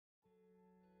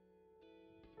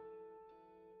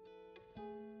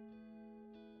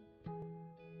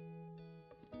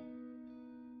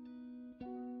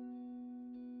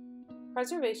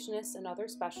Preservationists and other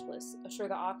specialists assure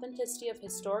the authenticity of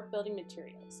historic building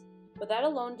materials, but that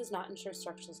alone does not ensure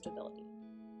structural stability.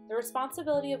 The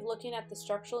responsibility of looking at the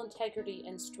structural integrity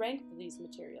and strength of these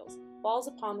materials falls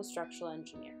upon the structural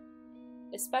engineer.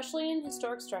 Especially in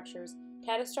historic structures,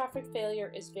 catastrophic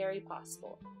failure is very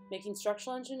possible, making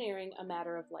structural engineering a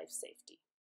matter of life safety.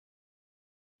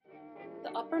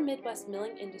 The upper Midwest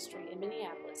milling industry in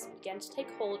Minneapolis began to take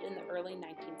hold in the early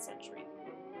 19th century.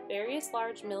 Various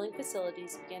large milling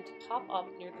facilities began to pop up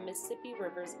near the Mississippi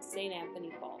River's St. Anthony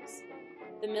Falls.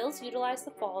 The mills utilized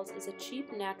the falls as a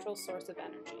cheap natural source of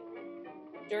energy.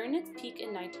 During its peak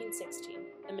in 1916,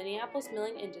 the Minneapolis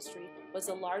milling industry was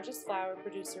the largest flour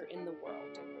producer in the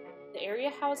world. The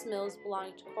area housed mills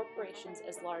belonging to corporations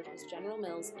as large as General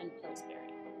Mills and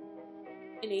Pillsbury.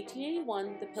 In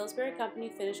 1881, the Pillsbury Company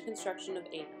finished construction of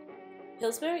A Mill.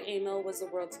 Pillsbury A Mill was the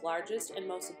world's largest and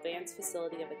most advanced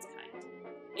facility of its kind.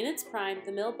 In its prime,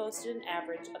 the mill boasted an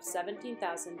average of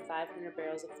 17,500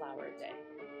 barrels of flour a day.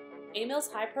 A Mill's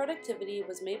high productivity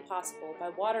was made possible by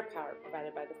water power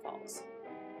provided by the falls.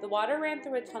 The water ran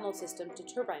through a tunnel system to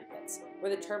turbine pits,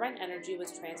 where the turbine energy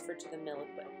was transferred to the mill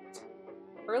equipment.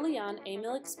 Early on, A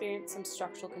Mill experienced some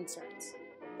structural concerns.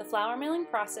 The flour milling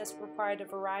process required a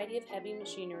variety of heavy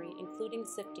machinery, including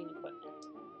sifting equipment.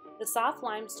 The soft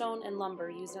limestone and lumber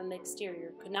used on the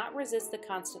exterior could not resist the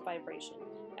constant vibration,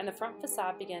 and the front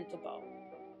facade began to bow.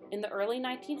 In the early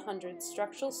 1900s,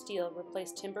 structural steel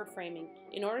replaced timber framing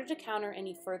in order to counter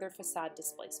any further facade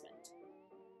displacement.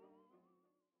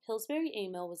 Pillsbury A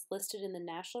Mill was listed in the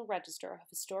National Register of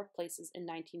Historic Places in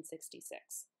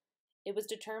 1966. It was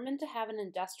determined to have an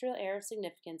industrial air of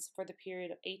significance for the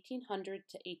period of 1800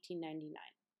 to 1899.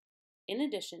 In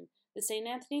addition, the St.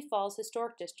 Anthony Falls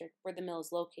Historic District, where the mill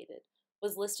is located,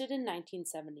 was listed in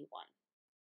 1971.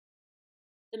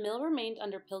 The mill remained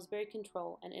under Pillsbury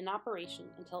control and in operation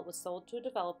until it was sold to a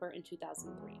developer in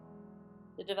 2003.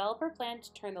 The developer planned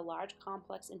to turn the large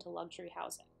complex into luxury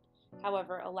housing.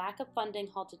 However, a lack of funding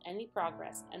halted any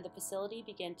progress and the facility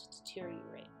began to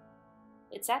deteriorate.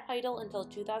 It sat idle until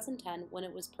 2010 when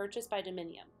it was purchased by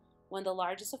Dominion, one of the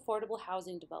largest affordable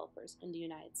housing developers in the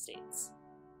United States.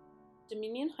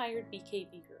 Dominion hired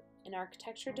BKV Group, an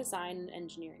architecture, design, and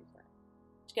engineering firm.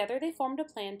 Together they formed a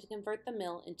plan to convert the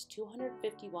mill into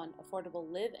 251 affordable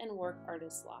live and work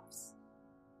artist lofts.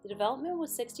 The development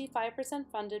was 65%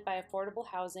 funded by affordable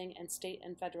housing and state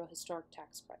and federal historic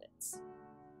tax credits.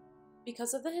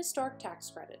 Because of the historic tax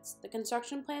credits, the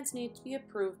construction plans need to be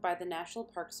approved by the National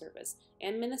Park Service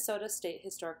and Minnesota State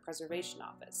Historic Preservation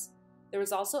Office. There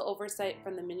was also oversight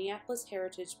from the Minneapolis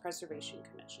Heritage Preservation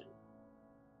Commission.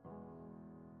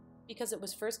 Because it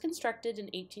was first constructed in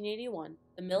 1881,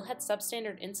 the mill had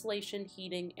substandard insulation,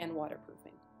 heating, and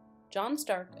waterproofing. John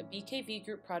Stark, a BKV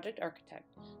Group project architect,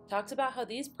 talks about how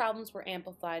these problems were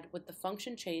amplified with the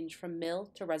function change from mill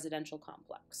to residential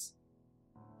complex.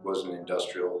 It wasn't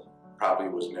industrial. Probably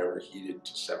was never heated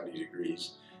to 70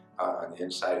 degrees on the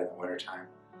inside in the wintertime.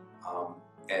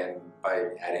 And by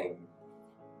adding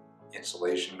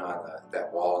insulation on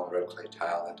that wall and red clay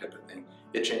tile, that type of thing,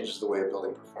 it changes the way a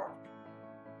building performed.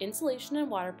 Insulation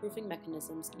and waterproofing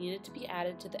mechanisms needed to be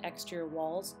added to the exterior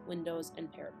walls, windows,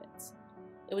 and parapets.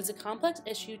 It was a complex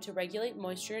issue to regulate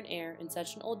moisture and air in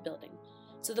such an old building,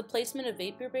 so the placement of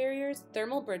vapor barriers,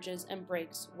 thermal bridges, and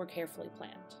breaks were carefully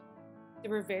planned.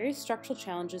 There were various structural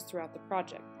challenges throughout the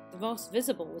project. The most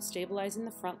visible was stabilizing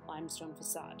the front limestone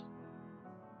facade.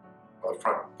 The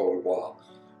front board wall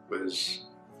was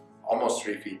almost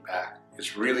 3 feet back.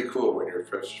 It's really cool when you're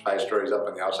first 5 stories up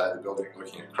on the outside of the building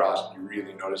looking across, and you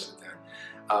really notice it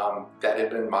then. That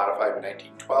had been modified in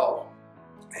 1912,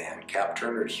 and Cap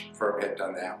Turner's firm had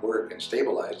done that work and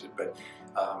stabilized it, but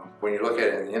when you look at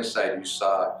it on the inside, you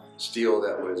saw steel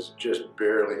that was just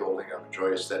barely holding up a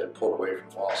joist that had pulled away from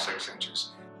the wall 6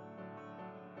 inches.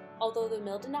 Although the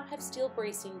mill did not have steel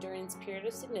bracing during its period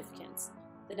of significance,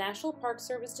 the National Park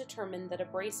Service determined that a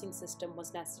bracing system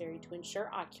was necessary to ensure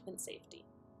occupant safety.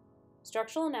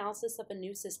 Structural analysis of a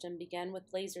new system began with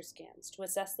laser scans to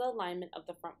assess the alignment of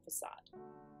the front facade.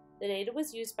 The data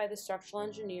was used by the structural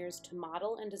engineers to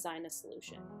model and design a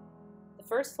solution. The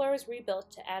first floor was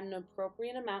rebuilt to add an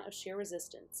appropriate amount of shear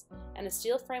resistance, and a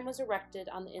steel frame was erected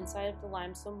on the inside of the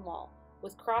limestone wall,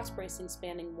 with cross bracing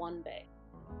spanning one bay.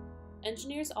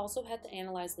 Engineers also had to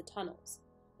analyze the tunnels.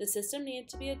 The system needed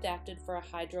to be adapted for a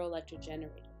hydroelectric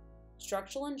generator.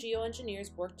 Structural and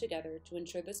geoengineers worked together to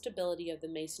ensure the stability of the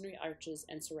masonry arches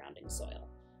and surrounding soil.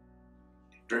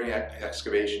 During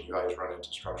excavation, you always run into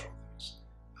structural things.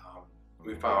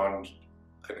 We found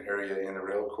an area in the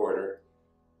rail corridor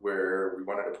where we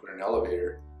wanted to put an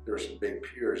elevator. There were some big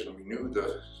piers, and we knew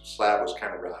the slab was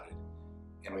kind of rotted.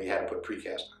 and we had to put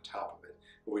precast on top of it.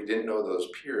 But we didn't know those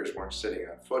piers weren't sitting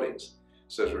on footings.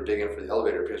 So as we're digging for the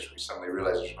elevator pitch, we suddenly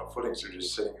realized there's no footings. They're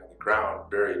just sitting on the ground,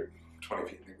 buried 20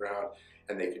 feet in the ground,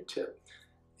 and they could tip.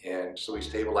 And so we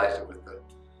stabilized it with the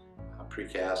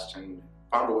precast and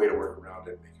found a way to work around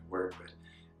it and make it work, but it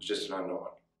was just an unknown.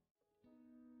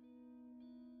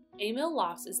 A Mill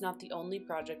Lofts is not the only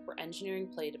project where engineering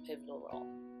played a pivotal role.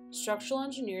 Structural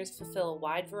engineers fulfill a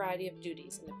wide variety of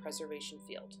duties in the preservation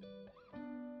field.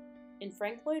 In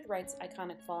Frank Lloyd Wright's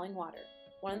iconic Falling Water,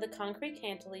 one of the concrete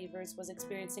cantilevers was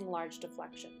experiencing large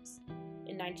deflections.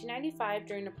 In 1995,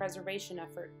 during a preservation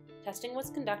effort, testing was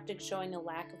conducted showing a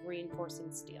lack of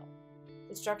reinforcing steel.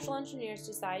 The structural engineers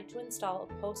decided to install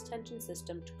a post-tension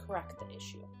system to correct the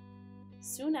issue.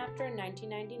 Soon after, in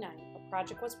 1999, a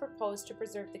project was proposed to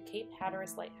preserve the Cape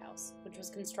Hatteras Lighthouse, which was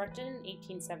constructed in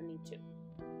 1872.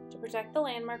 To protect the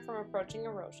landmark from approaching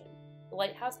erosion, the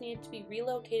lighthouse needed to be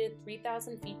relocated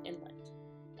 3,000 feet inland.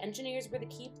 Engineers were the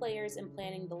key players in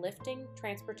planning the lifting,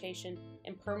 transportation,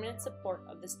 and permanent support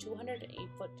of this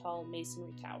 208-foot-tall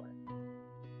masonry tower.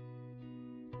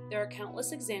 There are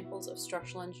countless examples of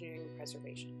structural engineering and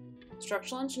preservation.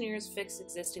 Structural engineers fix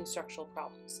existing structural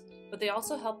problems, but they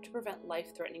also help to prevent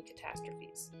life-threatening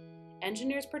catastrophes.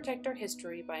 Engineers protect our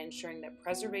history by ensuring that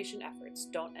preservation efforts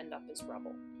don't end up as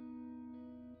rubble.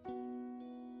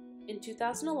 In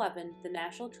 2011, the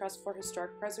National Trust for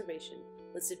Historic Preservation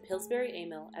listed Pillsbury A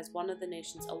Mill as one of the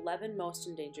nation's 11 most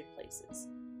endangered places.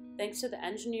 Thanks to the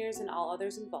engineers and all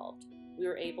others involved, we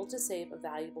were able to save a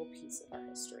valuable piece of our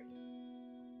history.